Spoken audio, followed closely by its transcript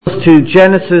To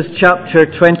Genesis chapter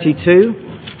 22.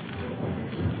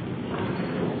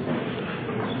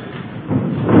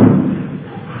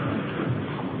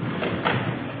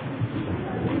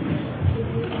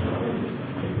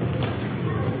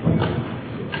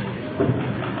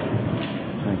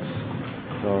 Thanks.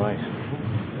 It's all right.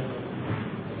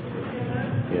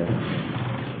 Yeah.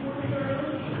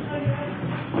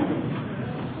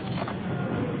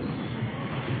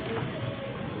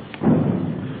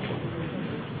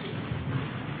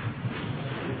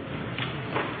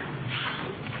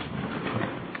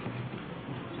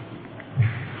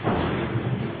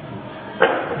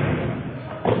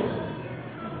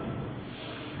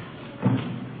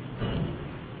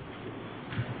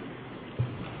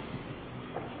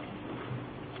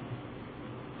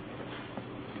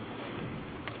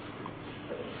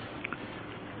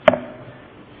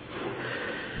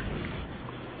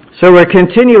 So we're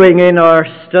continuing in our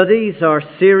studies, our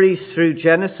series through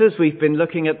Genesis. We've been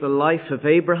looking at the life of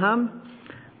Abraham.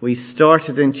 We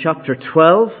started in chapter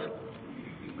 12.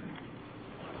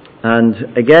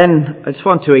 And again, I just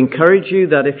want to encourage you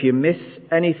that if you miss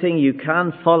anything, you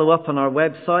can follow up on our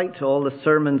website. All the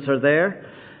sermons are there.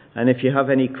 And if you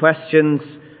have any questions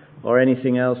or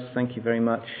anything else, thank you very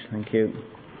much. Thank you.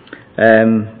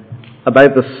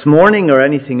 About this morning or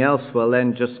anything else, well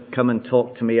then just come and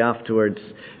talk to me afterwards.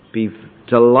 Be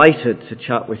delighted to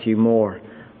chat with you more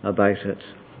about it.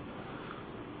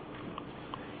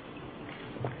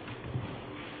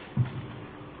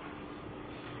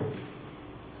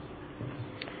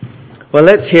 Well,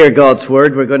 let's hear God's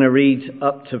word. We're going to read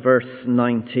up to verse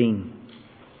 19.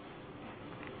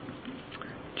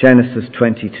 Genesis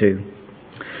 22.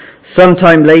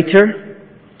 Sometime later,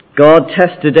 God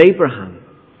tested Abraham.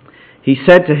 He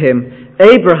said to him,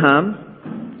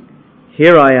 "Abraham,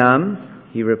 here I am,"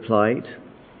 he replied.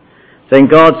 Then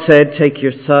God said, "Take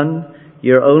your son,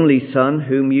 your only son,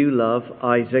 whom you love,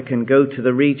 Isaac, and go to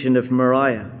the region of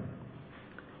Moriah.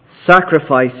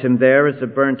 Sacrifice him there as a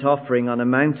burnt offering on a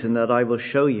mountain that I will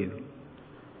show you."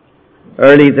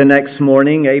 Early the next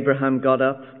morning, Abraham got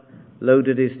up,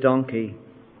 loaded his donkey.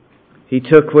 He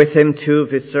took with him 2 of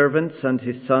his servants and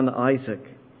his son Isaac.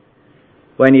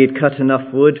 When he had cut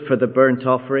enough wood for the burnt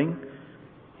offering,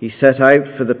 he set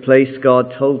out for the place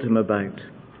God told him about.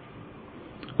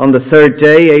 On the third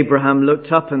day, Abraham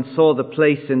looked up and saw the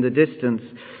place in the distance.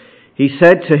 He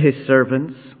said to his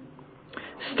servants,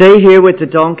 "Stay here with the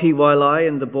donkey while I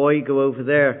and the boy go over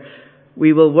there.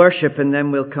 We will worship and then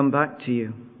we'll come back to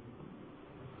you."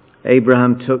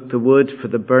 Abraham took the wood for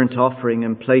the burnt offering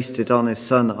and placed it on his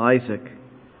son Isaac,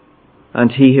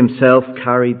 and he himself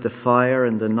carried the fire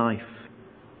and the knife.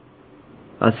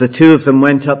 As the 2 of them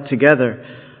went up together,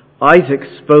 Isaac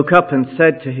spoke up and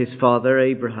said to his father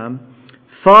Abraham,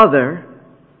 "Father."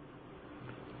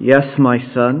 "Yes, my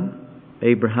son,"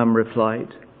 Abraham replied.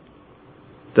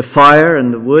 "The fire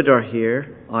and the wood are here,"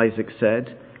 Isaac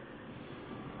said,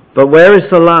 "but where is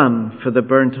the lamb for the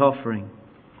burnt offering?"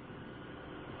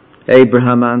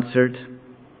 Abraham answered,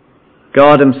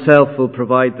 "God himself will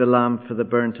provide the lamb for the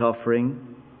burnt offering."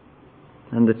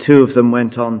 And the 2 of them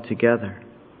went on together.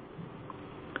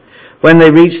 When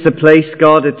they reached the place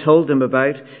God had told him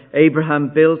about, Abraham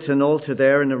built an altar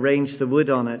there and arranged the wood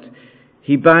on it.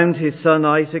 He bound his son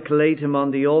Isaac, laid him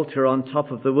on the altar on top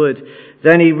of the wood.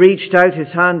 Then he reached out his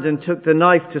hand and took the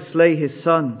knife to slay his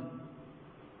son.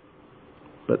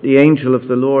 But the angel of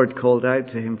the Lord called out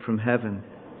to him from heaven,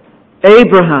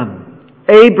 "Abraham,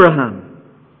 Abraham."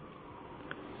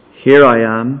 "Here I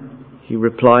am," he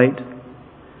replied.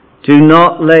 "Do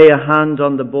not lay a hand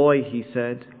on the boy," he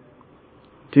said.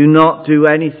 "Do not do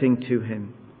anything to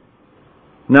him.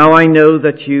 Now I know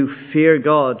that you fear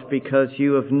God because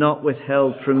you have not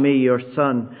withheld from me your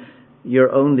son,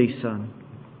 your only son."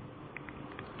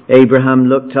 Abraham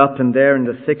looked up, and there in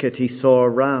the thicket he saw a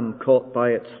ram caught by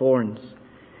its horns.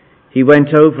 He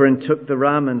went over and took the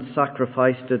ram and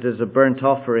sacrificed it as a burnt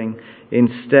offering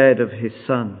instead of his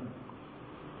son.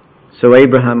 So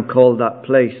Abraham called that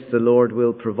place, "The Lord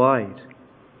will provide."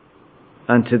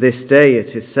 And to this day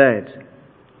it is said,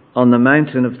 "On the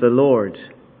mountain of the Lord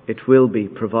it will be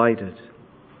provided."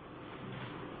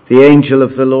 The angel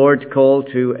of the Lord called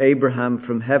to Abraham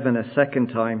from heaven a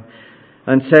second time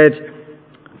and said,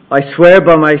 "I swear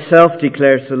by myself,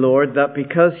 declares the Lord, that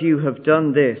because you have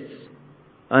done this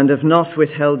and have not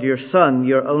withheld your son,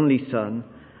 your only son,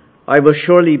 I will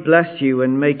surely bless you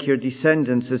and make your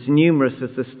descendants as numerous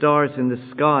as the stars in the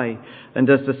sky and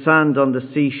as the sand on the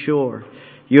seashore.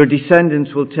 Your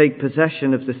descendants will take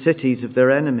possession of the cities of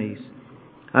their enemies,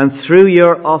 and through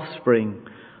your offspring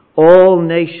all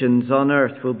nations on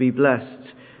earth will be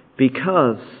blessed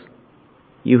because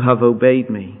you have obeyed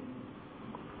me."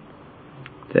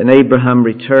 Then Abraham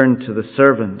returned to the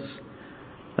servants,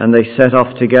 and they set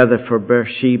off together for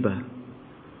Beersheba.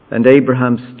 And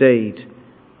Abraham stayed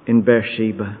in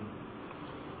Beersheba.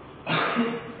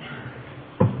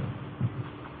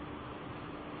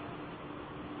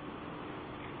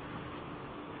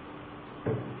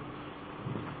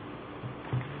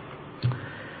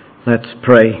 Let's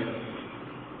pray.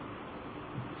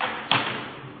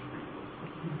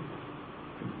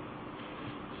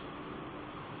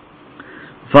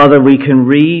 Father, we can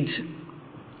read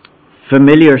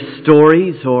familiar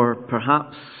stories or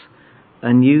perhaps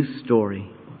a new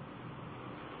story.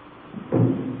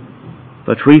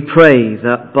 But we pray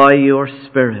that by your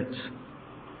Spirit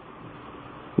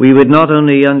we would not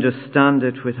only understand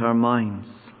it with our minds,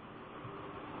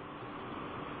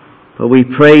 but we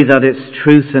pray that its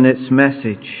truth and its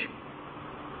message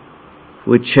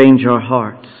would change our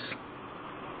hearts,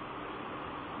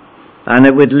 and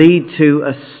it would lead to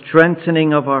a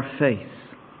strengthening of our faith,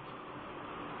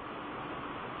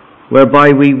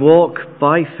 whereby we walk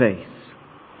by faith,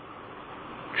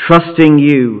 trusting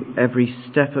you every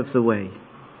step of the way,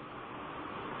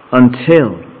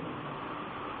 until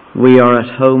we are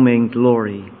at home in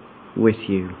glory with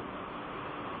you.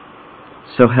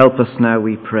 So help us now,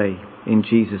 we pray, in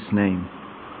Jesus' name.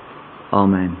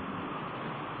 Amen.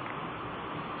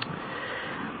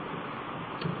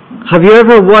 Have you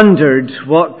ever wondered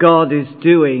what God is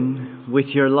doing with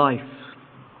your life?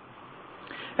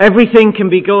 Everything can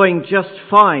be going just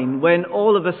fine when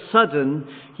all of a sudden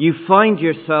you find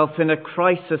yourself in a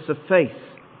crisis of faith.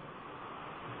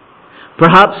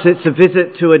 Perhaps it's a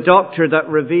visit to a doctor that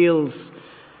reveals,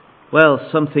 well,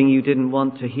 something you didn't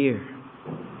want to hear.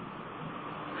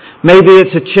 Maybe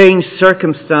it's a changed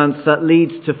circumstance that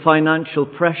leads to financial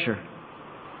pressure.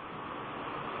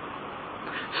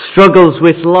 Struggles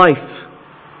with life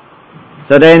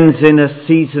that ends in a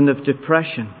season of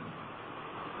depression.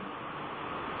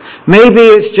 Maybe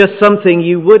it's just something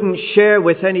you wouldn't share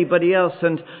with anybody else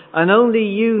and only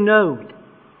you know.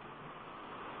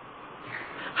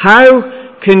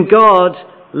 How can God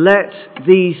let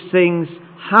these things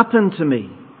happen to me?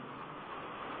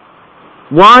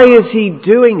 Why is He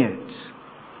doing it?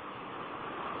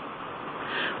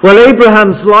 Well,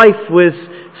 Abraham's life was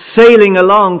sailing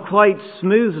along quite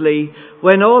smoothly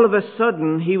when all of a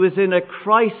sudden he was in a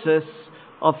crisis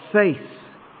of faith.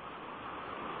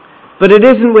 But it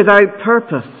isn't without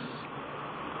purpose.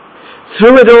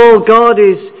 Through it all, God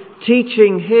is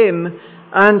teaching him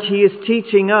and He is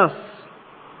teaching us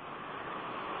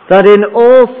that in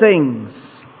all things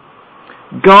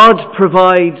God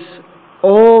provides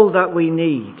all that we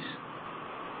need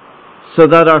so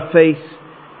that our faith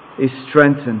is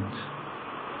strengthened.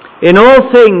 In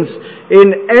all things,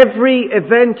 in every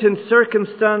event and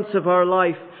circumstance of our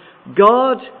life,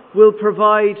 God will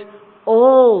provide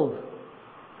all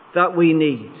that we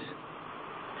need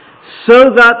so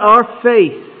that our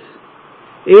faith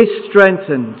is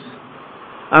strengthened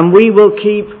and we will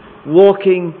keep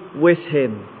walking with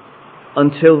Him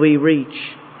until we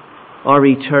reach our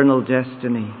eternal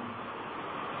destiny.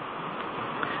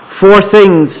 4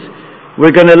 things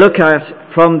we're going to look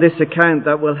at from this account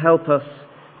that will help us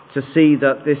to see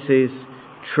that this is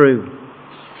true.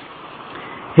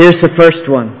 Here's the first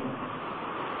one.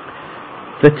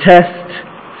 The test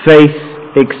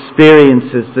faith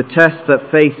experiences. The test that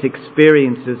faith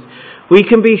experiences. We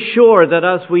can be sure that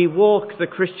as we walk the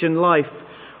Christian life,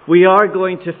 we are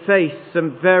going to face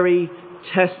some very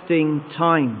testing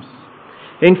times.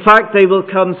 In fact, they will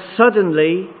come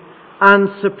suddenly and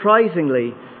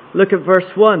surprisingly. Look at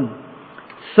verse 1.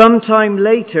 Sometime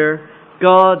later,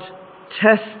 God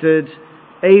tested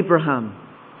Abraham.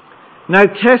 Now,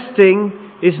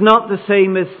 testing is not the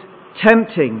same as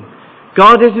tempting.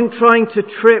 God isn't trying to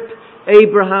trip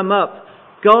Abraham up.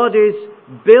 God is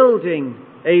building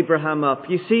Abraham up.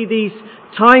 You see, these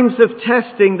times of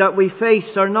testing that we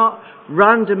face are not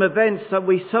random events that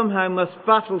we somehow must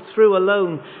battle through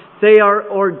alone. They are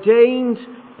ordained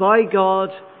by God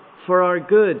for our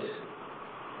good.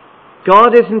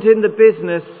 God isn't in the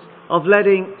business of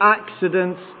letting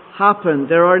accidents happen.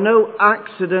 There are no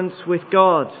accidents with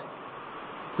God.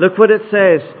 Look what it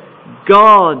says.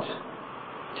 God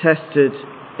tested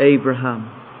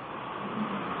Abraham.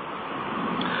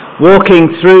 Walking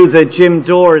through the gym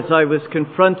doors, I was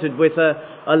confronted with a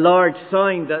large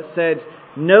sign that said,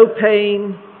 "No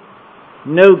pain,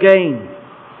 no gain."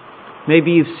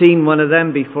 Maybe you've seen one of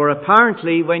them before.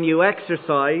 Apparently, when you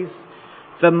exercise,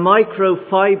 the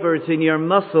microfibers in your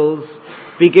muscles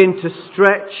begin to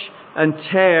stretch and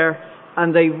tear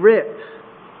and they rip.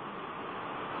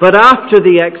 But after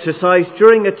the exercise,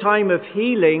 during a time of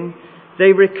healing,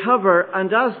 they recover,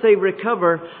 and as they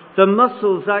recover, the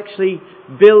muscles actually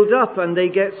build up and they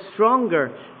get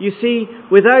stronger. You see,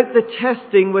 without the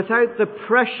testing, without the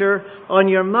pressure on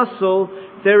your muscle,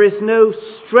 there is no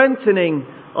strengthening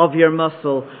of your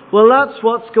muscle. Well, that's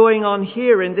what's going on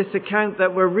here in this account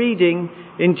that we're reading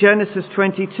in Genesis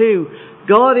 22.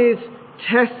 God is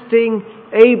testing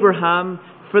Abraham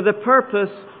for the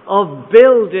purpose of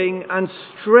building and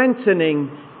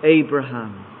strengthening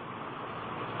Abraham.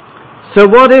 So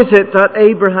what is it that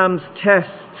Abraham's test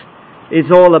is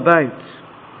all about?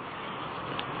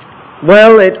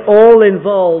 Well, it all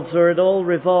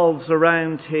revolves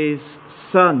around his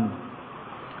son.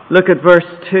 Look at verse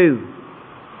 2.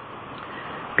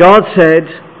 God said,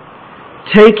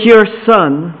 "Take your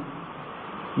son,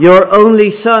 your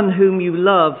only son whom you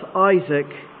love, Isaac,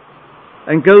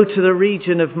 and go to the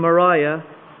region of Moriah.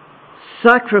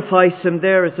 Sacrifice him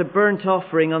there as a burnt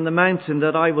offering on the mountain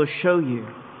that I will show you."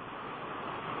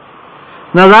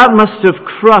 Now that must have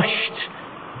crushed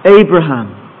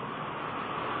Abraham.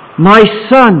 My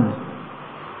son,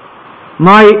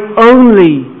 my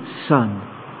only son,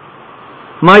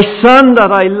 my son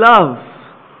that I love,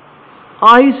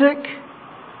 Isaac?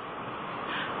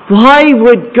 Why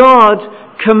would God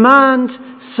command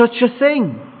such a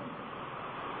thing?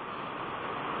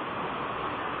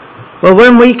 Well,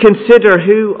 when we consider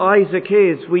who Isaac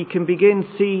is, we can begin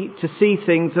to see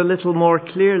things a little more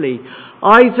clearly.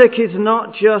 Isaac is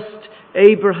not just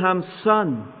Abraham's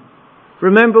son.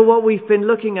 Remember what we've been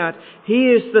looking at.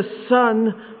 He is the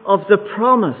son of the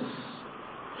promise.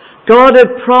 God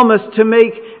had promised to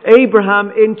make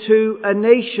Abraham into a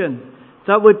nation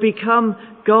that would become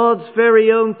God's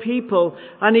very own people.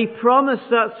 And he promised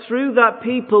that through that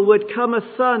people would come a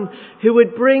son who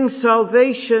would bring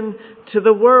salvation to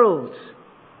the world.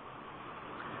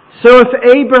 So if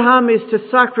Abraham is to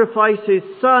sacrifice his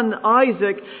son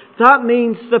Isaac, that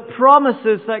means the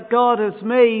promises that God has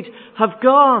made have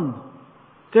gone.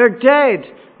 They're dead.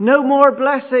 No more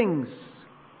blessings.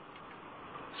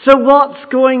 So what's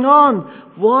going on?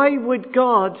 Why would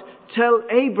God tell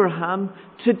Abraham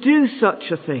to do such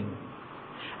a thing?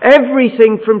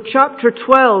 Everything from chapter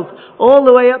 12 all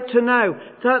the way up to now,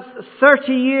 that's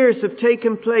 30 years have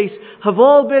taken place, have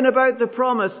all been about the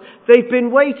promise. They've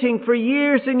been waiting for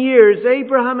years and years,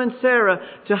 Abraham and Sarah,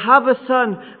 to have a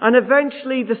son. And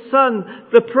eventually the son,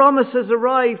 the promise has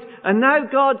arrived. And now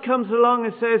God comes along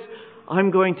and says,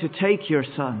 "I'm going to take your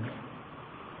son."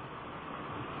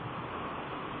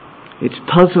 It's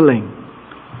puzzling.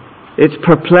 It's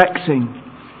perplexing.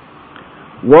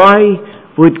 Why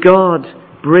would God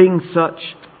bring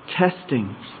such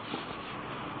testing?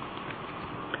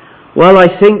 Well, I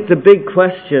think the big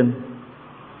question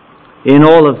in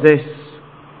all of this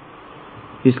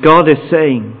is God is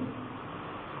saying,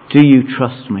 do you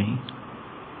trust me?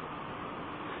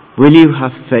 Will you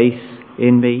have faith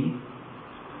in me?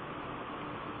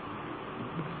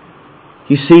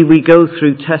 You see, we go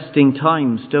through testing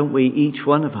times, don't we, each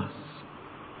one of us?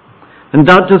 And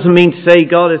that doesn't mean to say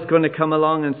God is going to come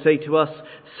along and say to us,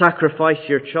 sacrifice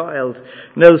your child.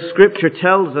 No, Scripture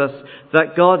tells us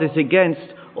that God is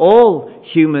against all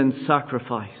human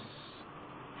sacrifice.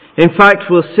 In fact,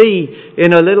 we'll see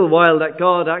in a little while that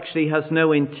God actually has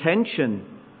no intention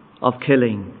of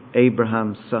killing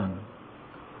Abraham's son.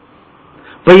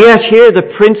 But yet here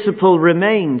the principle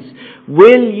remains.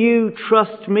 Will you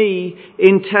trust me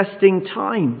in testing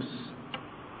times?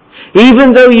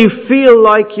 Even though you feel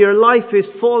like your life is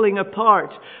falling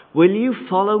apart, will you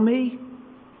follow me?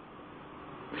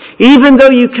 Even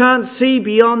though you can't see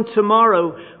beyond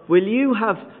tomorrow, will you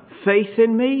have faith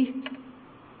in me?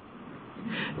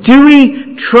 Do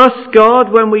we trust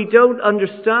God when we don't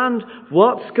understand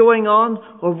what's going on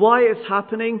or why it's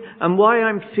happening and why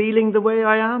I'm feeling the way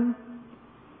I am?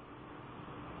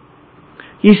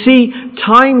 You see,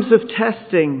 times of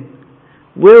testing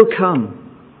will come.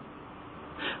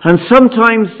 And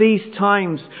sometimes these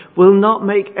times will not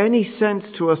make any sense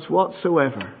to us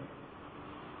whatsoever.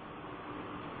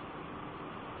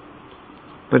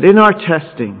 But in our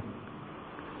testing,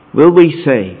 will we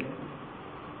say,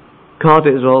 God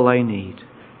is all I need.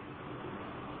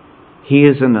 He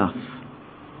is enough.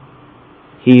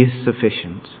 He is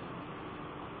sufficient.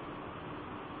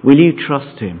 Will you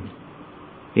trust Him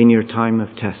in your time of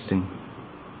testing?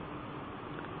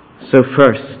 So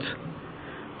first,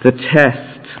 the test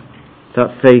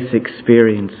that faith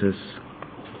experiences.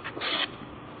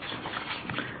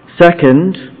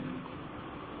 Second,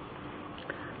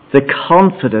 the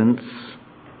confidence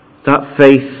that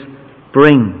faith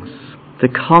brings. The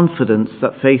confidence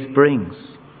that faith brings.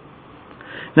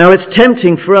 Now it's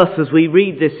tempting for us as we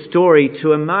read this story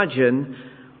to imagine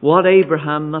what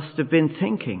Abraham must have been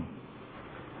thinking.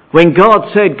 When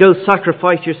God said, go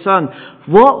sacrifice your son,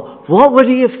 what would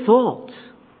he have thought?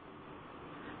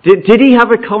 Did he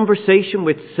have a conversation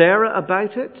with Sarah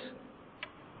about it?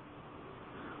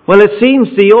 Well, it seems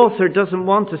the author doesn't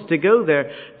want us to go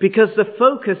there, because the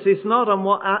focus is not on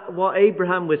what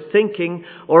Abraham was thinking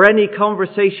or any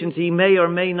conversations he may or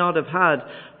may not have had,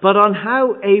 but on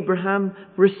how Abraham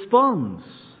responds.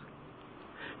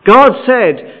 God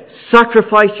said,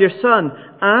 sacrifice your son.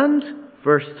 And,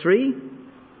 verse 3,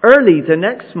 early the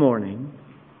next morning,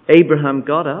 Abraham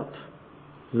got up,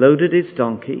 loaded his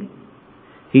donkey.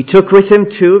 He took with him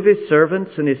 2 of his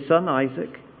servants and his son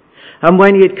Isaac. And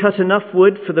when he had cut enough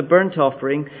wood for the burnt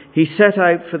offering, he set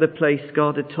out for the place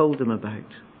God had told him about.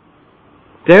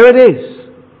 There it is.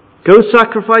 Go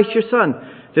sacrifice your son.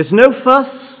 There's no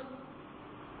fuss.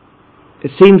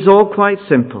 It seems all quite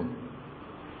simple.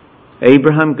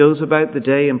 Abraham goes about the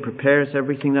day and prepares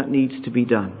everything that needs to be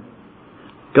done.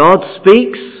 God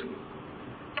speaks.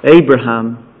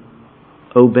 Abraham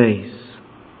obeys.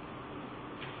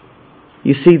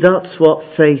 You see, that's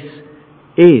what faith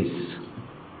is.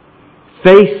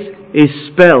 Faith is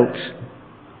spelt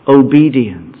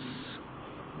obedience.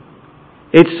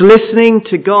 It's listening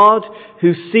to God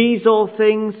who sees all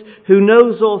things, who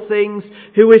knows all things,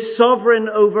 who is sovereign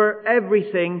over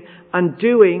everything, and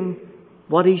doing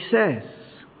what he says.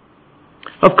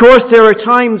 Of course, there are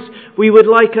times we would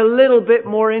like a little bit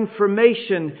more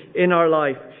information in our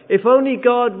life. If only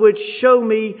God would show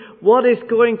me what is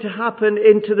going to happen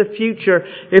into the future.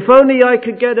 If only I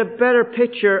could get a better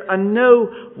picture and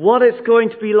know what it's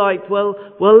going to be like. Well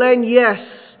then, yes,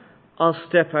 I'll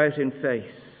step out in faith.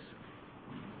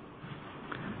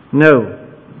 No.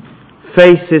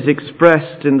 Faith is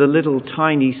expressed in the little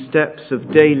tiny steps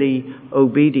of daily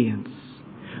obedience.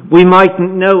 We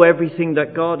mightn't know everything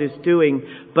that God is doing,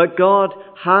 but God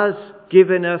has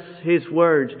given us His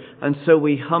word, and so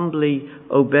we humbly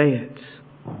obey it.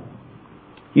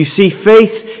 You see,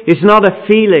 faith is not a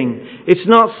feeling. It's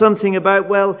not something about,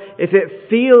 well, if it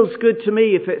feels good to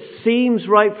me, if it seems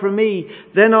right for me,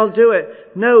 then I'll do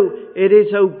it. No, it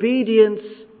is obedience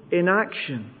in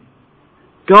action.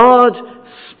 God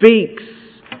speaks,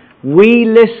 we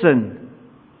listen,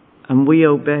 and we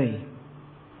obey.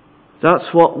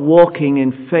 That's what walking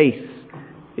in faith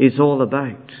is all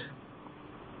about.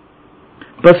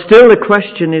 But still the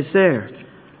question is there.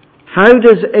 How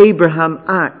does Abraham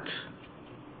act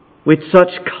with such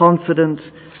confident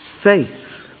faith?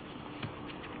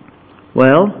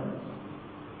 Well,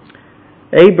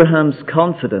 Abraham's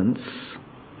confidence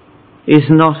is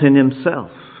not in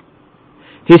himself.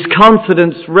 His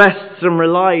confidence rests and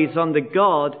relies on the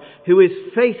God who is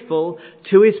faithful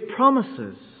to His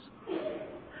promises.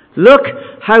 Look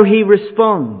how he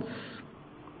responds.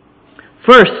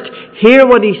 First, hear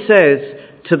what he says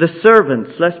to the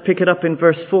servants. Let's pick it up in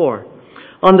verse 4.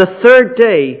 On the 3rd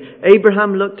day,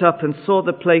 Abraham looked up and saw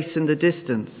the place in the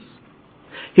distance.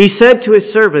 He said to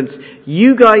his servants,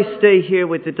 you guys stay here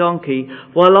with the donkey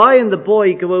while I and the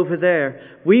boy go over there.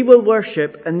 We will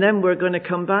worship and then we're going to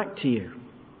come back to you.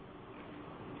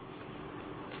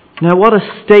 Now what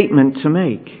a statement to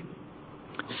make.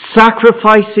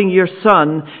 Sacrificing your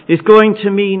son is going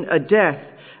to mean a death,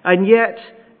 and yet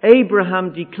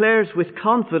Abraham declares with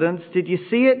confidence, did you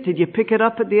see it? Did you pick it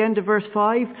up at the end of verse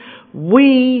 5?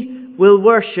 We will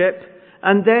worship,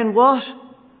 and then what?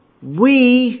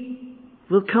 We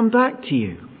will come back to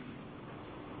you.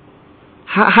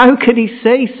 How could he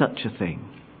say such a thing?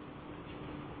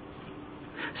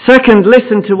 Second,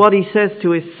 listen to what he says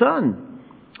to his son.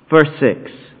 Verse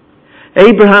 6.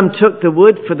 Abraham took the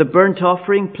wood for the burnt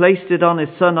offering, placed it on his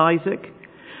son Isaac,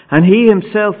 and he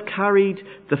himself carried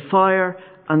the fire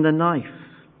and the knife.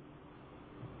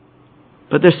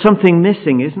 But there's something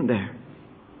missing, isn't there?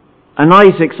 And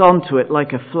Isaac's onto it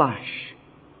like a flash.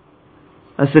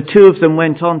 As the two of them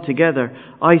went on together,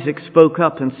 Isaac spoke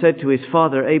up and said to his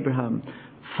father Abraham,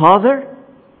 Father?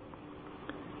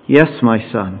 Yes, my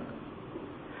son.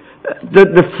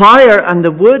 The fire and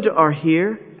the wood are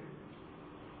here,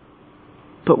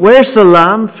 but where's the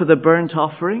lamb for the burnt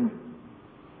offering?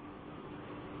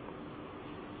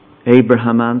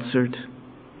 Abraham answered,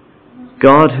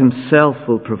 God Himself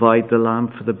will provide the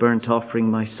lamb for the burnt offering,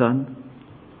 my son.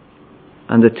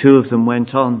 And the two of them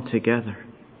went on together.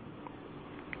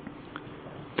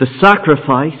 The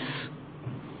sacrifice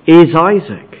is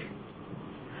Isaac.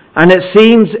 And it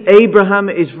seems Abraham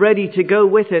is ready to go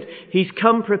with it. He's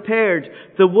come prepared.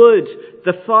 The wood,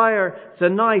 the fire, the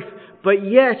knife. But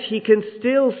yet he can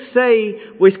still say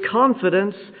with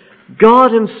confidence,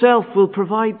 God Himself will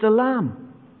provide the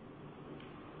lamb.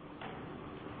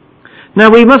 Now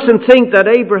we mustn't think that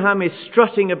Abraham is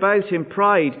strutting about in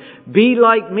pride. Be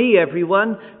like me,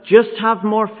 everyone. Just have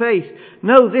more faith.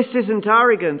 No, this isn't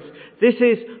arrogance. This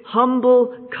is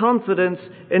humble confidence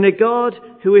in a God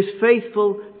who is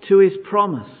faithful to his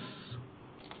promise.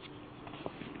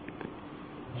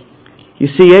 You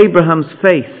see, Abraham's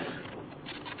faith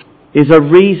is a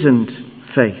reasoned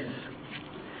faith.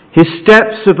 His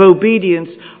steps of obedience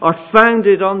are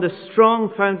founded on the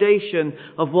strong foundation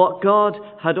of what God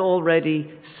had already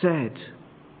said.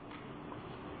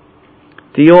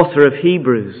 The author of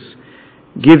Hebrews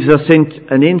gives us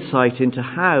an insight into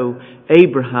how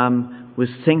Abraham was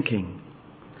thinking.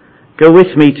 Go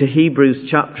with me to Hebrews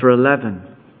chapter 11.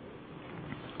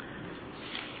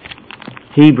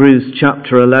 Hebrews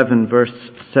chapter 11, verse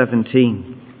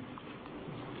 17.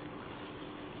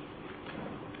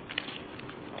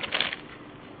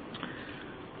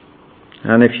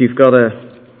 And if you've got a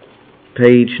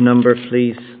page number,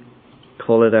 please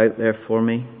call it out there for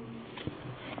me.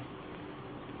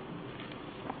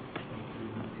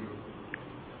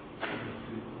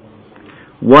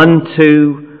 One,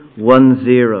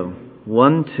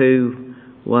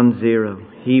 1210.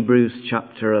 Hebrews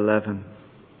chapter 11.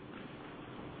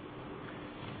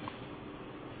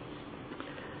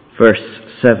 Verse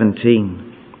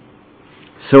 17.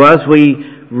 So as we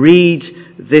read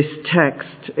this text,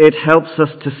 it helps us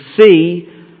to see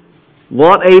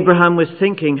what Abraham was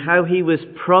thinking, how he was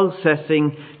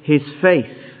processing his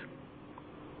faith.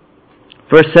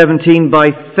 Verse 17, by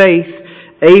faith,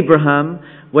 Abraham,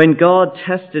 when God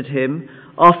tested him,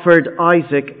 offered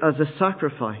Isaac as a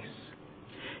sacrifice.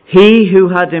 He who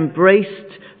had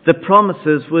embraced the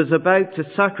promises was about to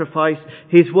sacrifice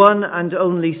his one and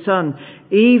only son,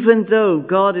 even though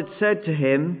God had said to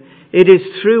him, "It is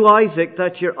through Isaac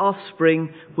that your offspring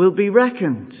will be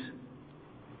reckoned."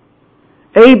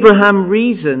 Abraham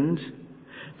reasoned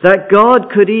that God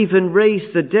could even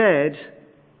raise the dead,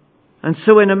 and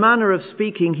so in a manner of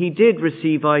speaking, he did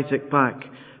receive Isaac back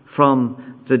from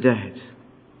the dead.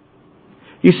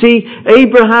 You see,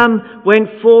 Abraham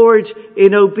went forward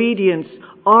in obedience,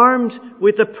 armed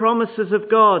with the promises of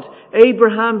God.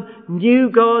 Abraham knew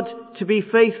God to be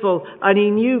faithful, and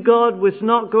he knew God was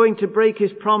not going to break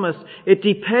his promise. It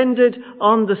depended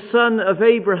on the son of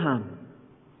Abraham.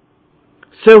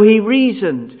 So he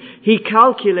reasoned, he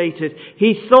calculated,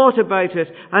 he thought about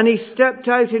it, and he stepped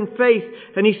out in faith,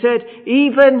 and he said,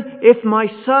 even if my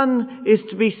son is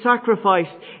to be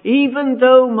sacrificed, even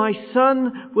though my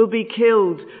son will be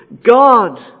killed,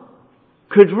 God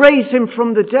could raise him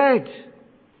from the dead.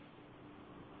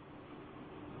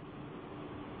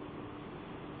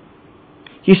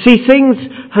 You see, things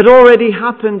had already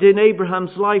happened in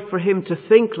Abraham's life for him to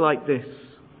think like this.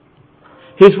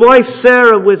 His wife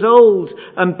Sarah was old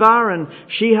and barren.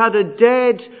 She had a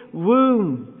dead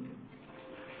womb.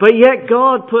 But yet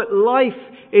God put life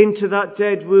into that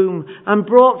dead womb and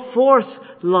brought forth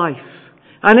life.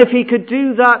 And if he could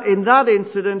do that in that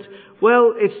incident,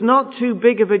 well, it's not too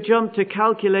big of a jump to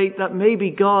calculate that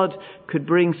maybe God could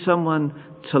bring someone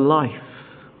to life.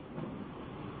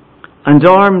 And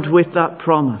armed with that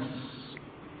promise,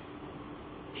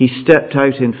 he stepped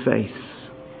out in faith.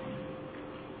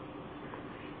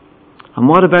 And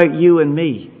what about you and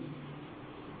me?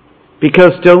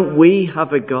 Because don't we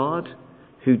have a God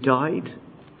who died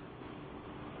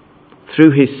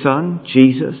through his Son,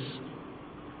 Jesus,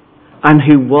 and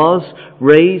who was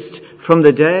raised from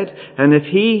the dead? And if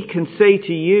he can say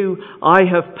to you, I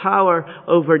have power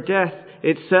over death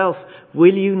itself,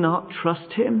 will you not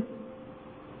trust him?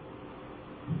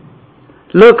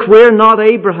 Look, we're not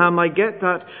Abraham, I get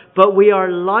that, but we are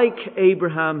like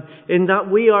Abraham in that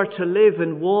we are to live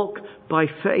and walk by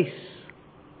faith.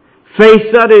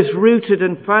 Faith that is rooted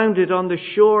and founded on the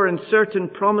sure and certain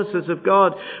promises of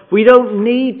God. We don't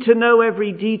need to know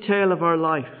every detail of our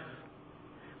life.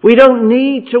 We don't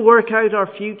need to work out our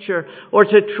future or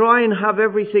to try and have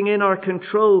everything in our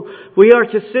control. We are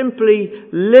to simply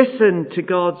listen to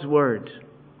God's word,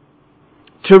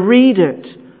 to read it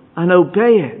and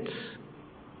obey it.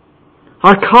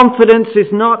 Our confidence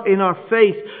is not in our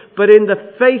faith, but in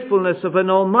the faithfulness of an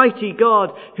almighty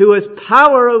God who has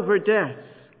power over death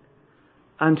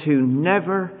and who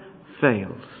never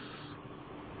fails.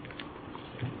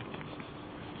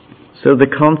 So the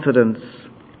confidence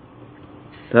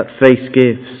that faith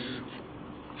gives.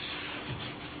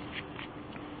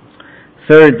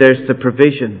 Third, there's the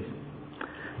provision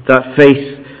that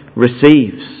faith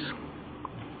receives.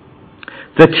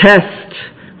 The test.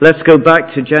 Let's go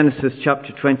back to Genesis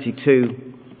chapter 22.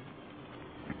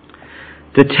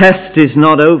 The test is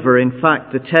not over. In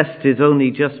fact, the test is only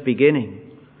just beginning.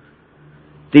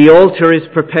 The altar is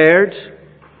prepared.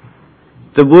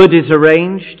 The wood is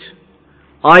arranged.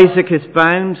 Isaac is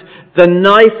bound. The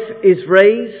knife is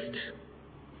raised.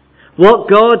 What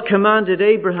God commanded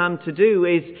Abraham to do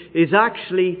is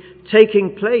actually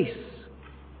taking place.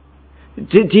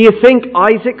 Do you think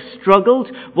Isaac struggled?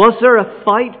 Was there a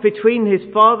fight between his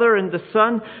father and the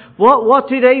son? What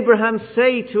did Abraham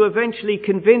say to eventually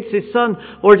convince his son?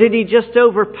 Or did he just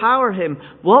overpower him?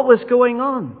 What was going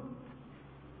on?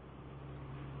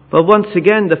 But once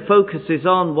again, the focus is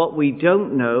on what we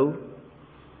don't know,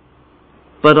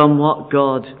 but on what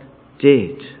God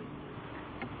did.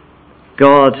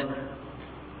 God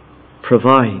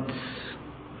provides.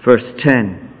 Verse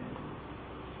 10.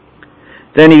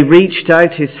 Then he reached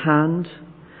out his hand,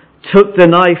 took the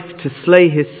knife to slay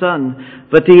his son,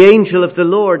 but the angel of the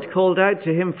Lord called out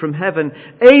to him from heaven,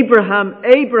 Abraham,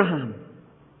 Abraham!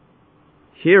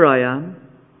 Here I am.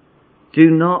 Do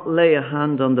not lay a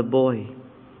hand on the boy.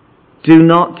 Do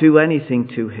not do anything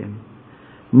to him.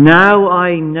 Now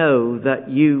I know that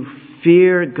you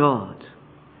fear God,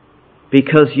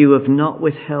 because you have not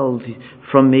withheld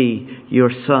from me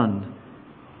your son,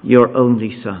 your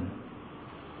only son.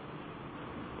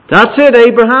 That's it,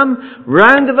 Abraham.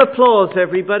 Round of applause,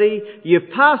 everybody. You've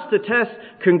passed the test.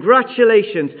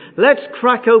 Congratulations. Let's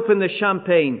crack open the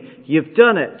champagne. You've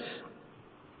done it.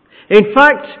 In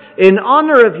fact, in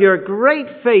honor of your great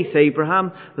faith,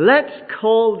 Abraham, let's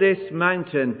call this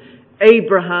mountain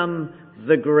Abraham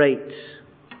the Great.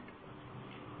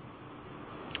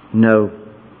 No.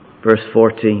 Verse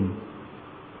 14.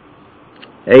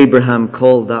 Abraham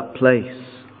called that place,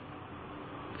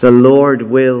 the Lord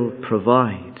will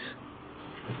provide.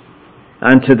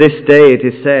 And to this day it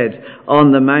is said,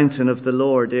 on the mountain of the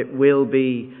Lord it will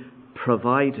be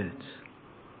provided.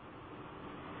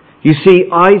 You see,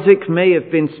 Isaac may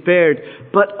have been spared,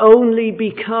 but only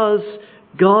because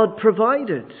God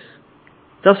provided.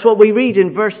 That's what we read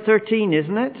in verse 13,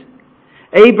 isn't it?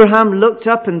 Abraham looked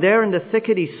up, and there in the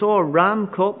thicket he saw a ram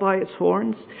caught by its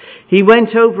horns. He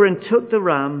went over and took the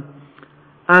ram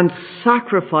and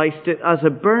sacrificed it as a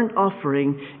burnt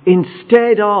offering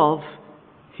instead of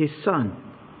his son.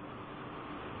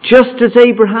 Just as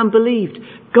Abraham believed,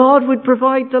 God would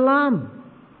provide the lamb.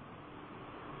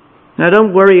 Now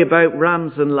don't worry about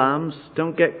rams and lambs.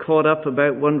 Don't get caught up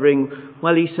about wondering,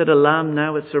 well, he said a lamb,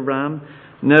 now it's a ram.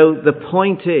 No, the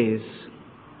point is,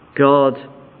 God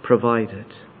provided.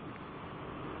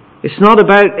 It's not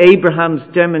about Abraham's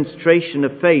demonstration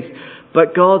of faith,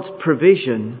 but God's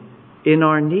provision in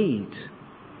our need.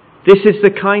 This is the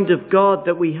kind of God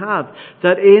that we have,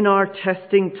 that in our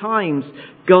testing times,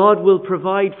 God will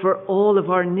provide for all of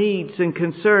our needs and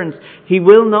concerns. He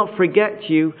will not forget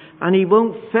you, and He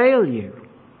won't fail you.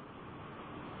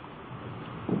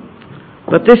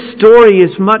 But this story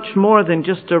is much more than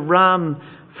just a ram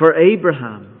for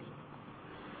Abraham.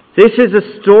 This is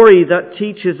a story that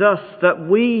teaches us that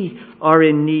we are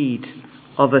in need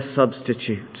of a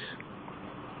substitute.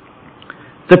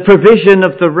 The provision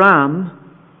of the ram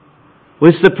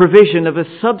was the provision of a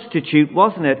substitute,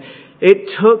 wasn't it? It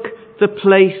took the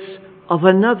place of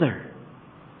another.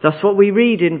 That's what we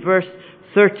read in verse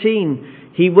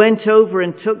 13. He went over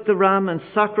and took the ram and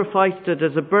sacrificed it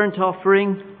as a burnt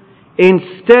offering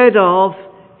instead of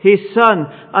his son,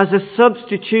 as a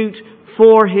substitute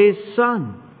for his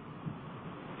son.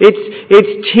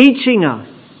 It's teaching us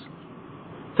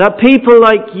that people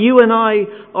like you and I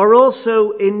are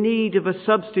also in need of a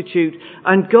substitute,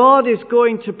 and God is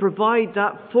going to provide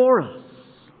that for us.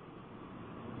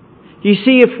 You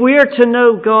see, if we're to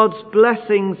know God's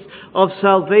blessings of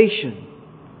salvation,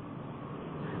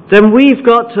 then we've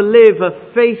got to live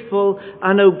a faithful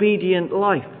and obedient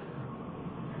life.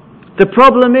 The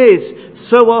problem is,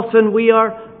 so often we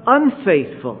are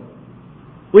unfaithful.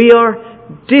 We are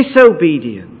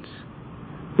disobedient.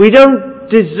 We don't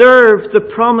deserve the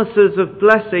promises of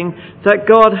blessing that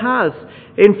God has.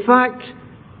 In fact,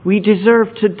 we deserve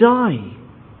to die.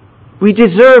 We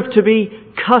deserve to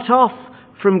be cut off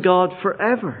from God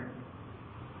forever.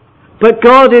 But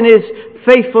God, in His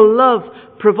faithful love,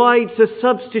 provides a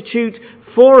substitute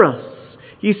for us.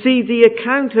 You see, the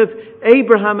account of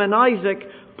Abraham and Isaac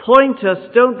point us,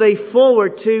 don't they,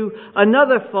 forward to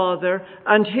another father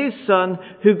and his son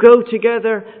who go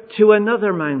together to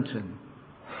another mountain.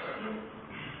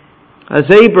 As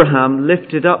Abraham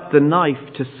lifted up the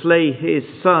knife to slay his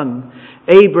son,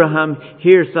 Abraham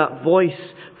hears that voice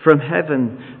from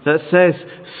heaven that says,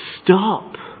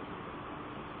 "Stop!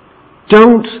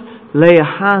 Don't lay a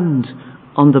hand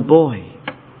on the boy.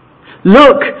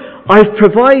 Look, I've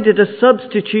provided a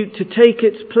substitute to take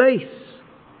its place."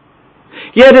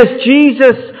 Yet as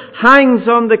Jesus hangs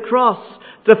on the cross,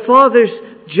 the Father's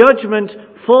judgment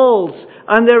falls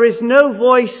and there is no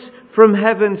voice from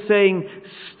heaven saying,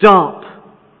 "Stop.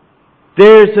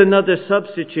 There's another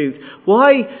substitute."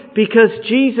 Why? Because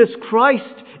Jesus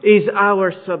Christ is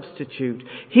our substitute.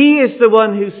 He is the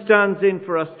one who stands in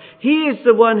for us. He is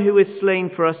the one who is slain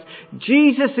for us.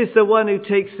 Jesus is the one who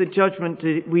takes the judgment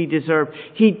that we deserve.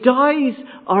 He dies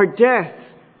our death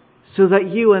so that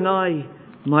you and I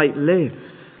might live.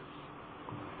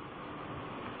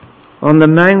 On the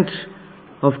Mount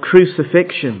of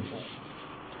Crucifixion,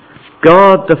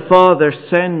 God the Father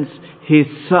sends His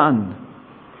Son,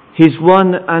 His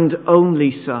one and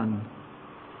only Son,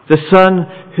 the Son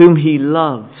whom He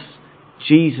loves,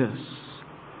 Jesus,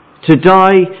 to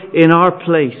die in our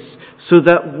place so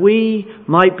that we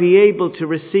might be able to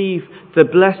receive the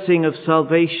blessing of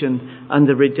salvation and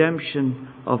the redemption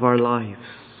of our lives.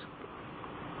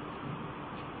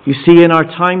 You see, in our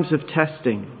times of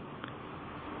testing,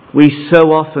 we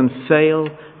so often fail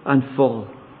and fall.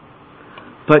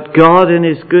 But God in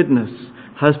His goodness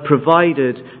has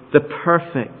provided the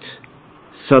perfect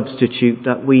substitute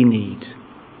that we need.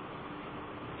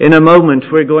 In a moment,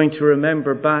 we're going to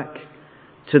remember back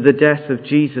to the death of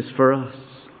Jesus for us.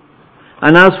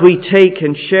 And as we take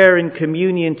and share in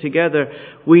communion together,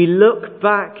 we look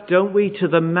back, don't we, to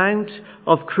the Mount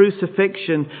of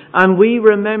Crucifixion, and we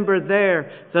remember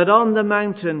there that on the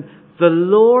mountain, the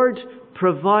Lord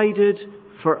provided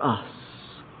for us.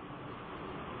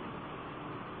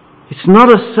 It's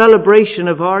not a celebration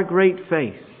of our great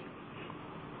faith,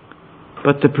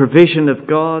 but the provision of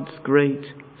God's great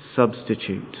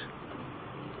substitute.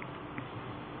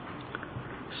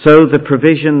 So the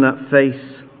provision that faith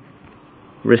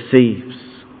receives.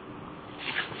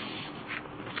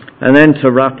 And then to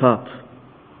wrap up,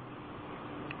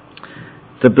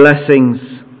 the blessings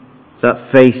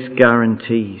that faith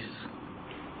guarantees.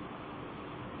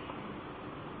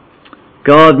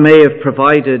 God may have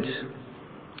provided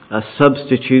a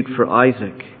substitute for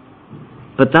Isaac,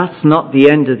 but that's not the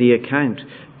end of the account.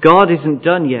 God isn't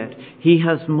done yet. He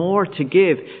has more to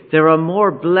give. There are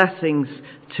more blessings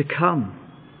to come.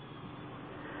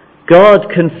 God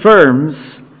confirms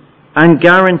and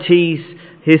guarantees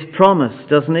His promise,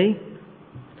 doesn't He?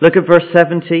 Look at verse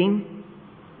 17.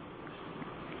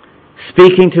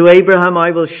 Speaking to Abraham,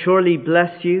 "I will surely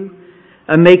bless you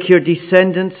and make your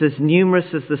descendants as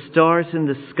numerous as the stars in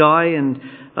the sky and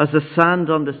as the sand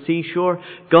on the seashore."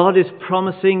 God is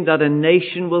promising that a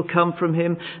nation will come from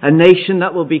him, a nation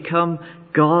that will become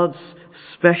God's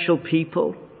special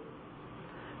people.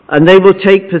 And they will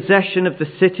take possession of the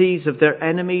cities of their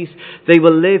enemies. They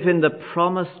will live in the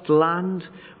promised land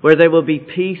where there will be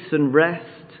peace and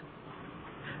rest.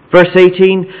 Verse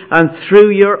 18, "And through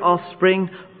your offspring,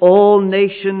 all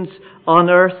nations on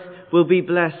earth will be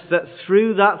blessed." That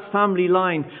through that family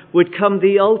line would come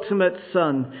the ultimate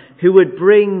Son who would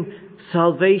bring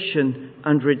salvation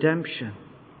and redemption.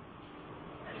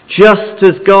 Just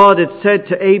as God had said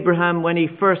to Abraham when He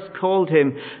first called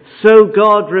him, so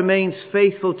God remains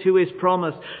faithful to His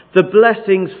promise. The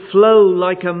blessings flow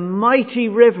like a mighty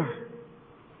river,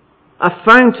 a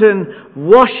fountain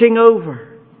washing over.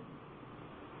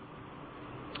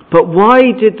 But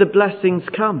why did the blessings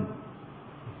come?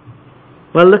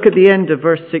 Well, look at the end of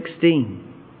verse 16.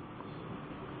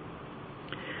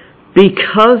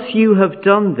 "Because you have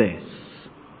done this,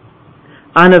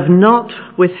 and have not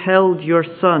withheld your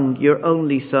Son, your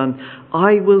only Son,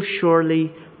 I will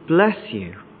surely bless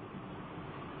you."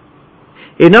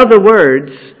 In other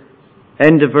words,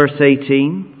 end of verse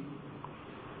 18,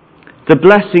 the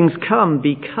blessings come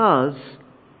because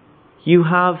you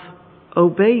have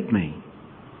obeyed me.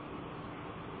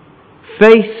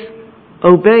 Faith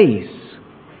obeys.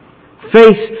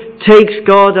 Faith takes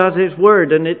God at His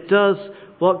word and it does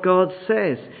what God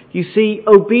says. You see,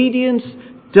 obedience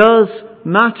does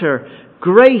matter.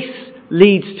 Grace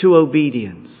leads to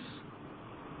obedience.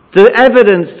 The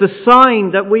evidence, the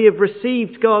sign that we have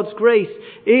received God's grace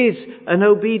is an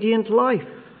obedient life.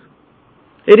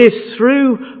 It is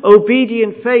through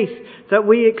obedient faith that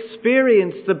we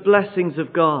experience the blessings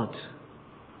of God.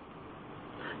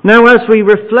 Now, as we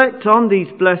reflect on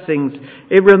these blessings,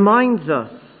 it reminds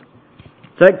us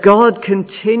that God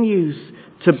continues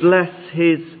to bless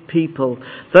His people,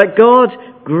 that God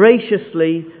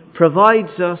graciously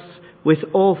provides us with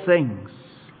all things.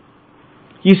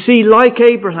 You see, like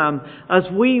Abraham,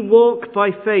 as we walk by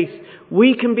faith,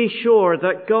 we can be sure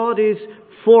that God is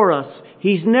for us.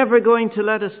 He's never going to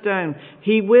let us down.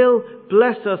 He will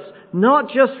bless us, not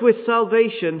just with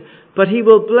salvation, but He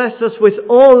will bless us with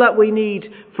all that we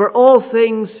need for all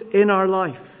things in our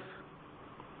life.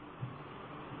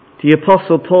 The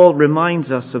Apostle Paul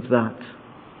reminds us of that.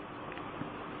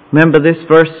 Remember this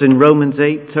verse in Romans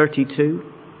 8:32?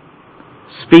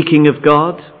 Speaking of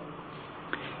God,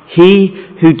 He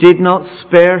who did not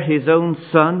spare His own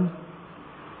Son,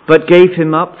 but gave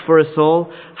Him up for us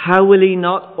all, how will He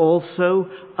not also,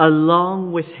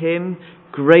 along with Him,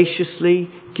 graciously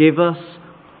give us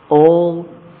all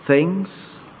things?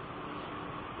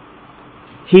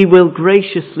 He will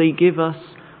graciously give us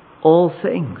all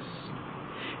things.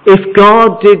 If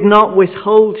God did not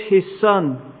withhold His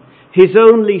Son, His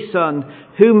only Son,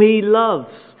 whom He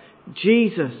loves,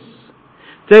 Jesus,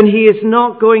 then He is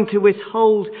not going to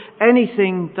withhold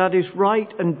anything that is right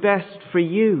and best for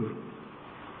you.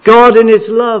 God in His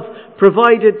love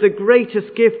provided the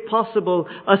greatest gift possible,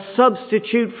 a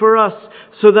substitute for us,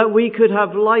 so that we could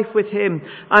have life with Him.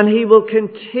 And He will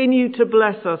continue to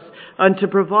bless us and to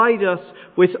provide us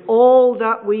with all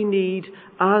that we need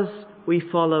as we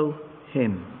follow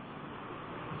Him.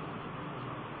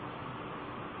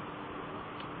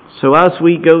 So as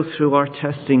we go through our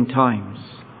testing times,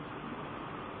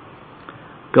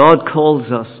 God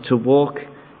calls us to walk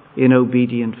in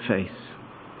obedient faith.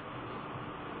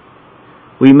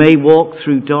 We may walk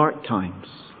through dark times.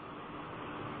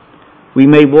 We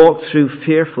may walk through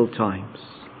fearful times.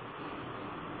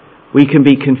 We can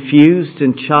be confused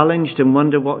and challenged and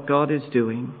wonder what God is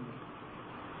doing.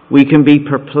 We can be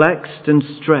perplexed and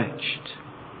stretched.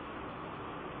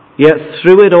 Yet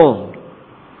through it all,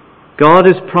 God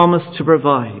has promised to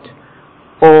provide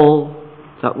all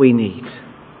that we need.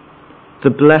 The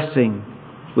blessing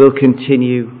will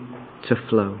continue to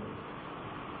flow.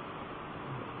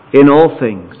 In all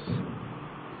things,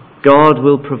 God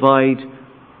will provide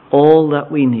all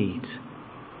that we need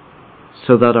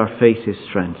so that our faith is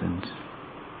strengthened.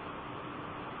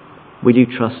 Will you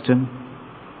trust Him?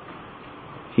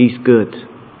 He's good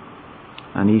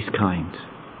and He's kind.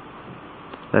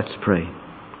 Let's pray.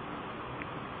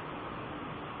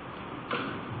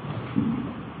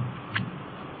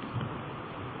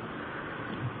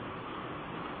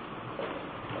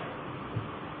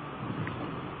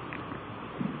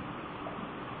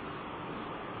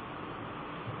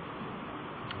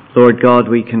 Lord God,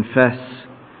 we confess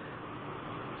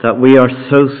that we are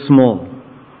so small.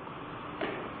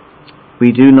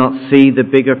 We do not see the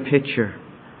bigger picture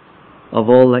of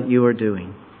all that you are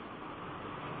doing.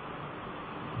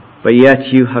 But yet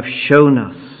you have shown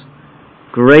us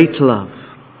great love.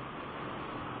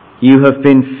 You have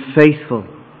been faithful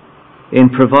in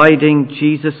providing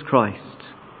Jesus Christ,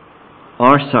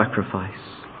 our sacrifice.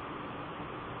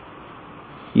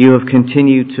 You have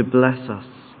continued to bless us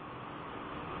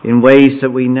in ways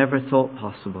that we never thought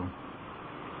possible.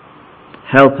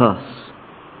 Help us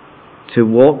to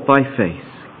walk by faith.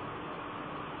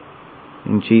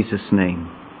 In Jesus' name,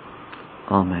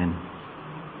 Amen.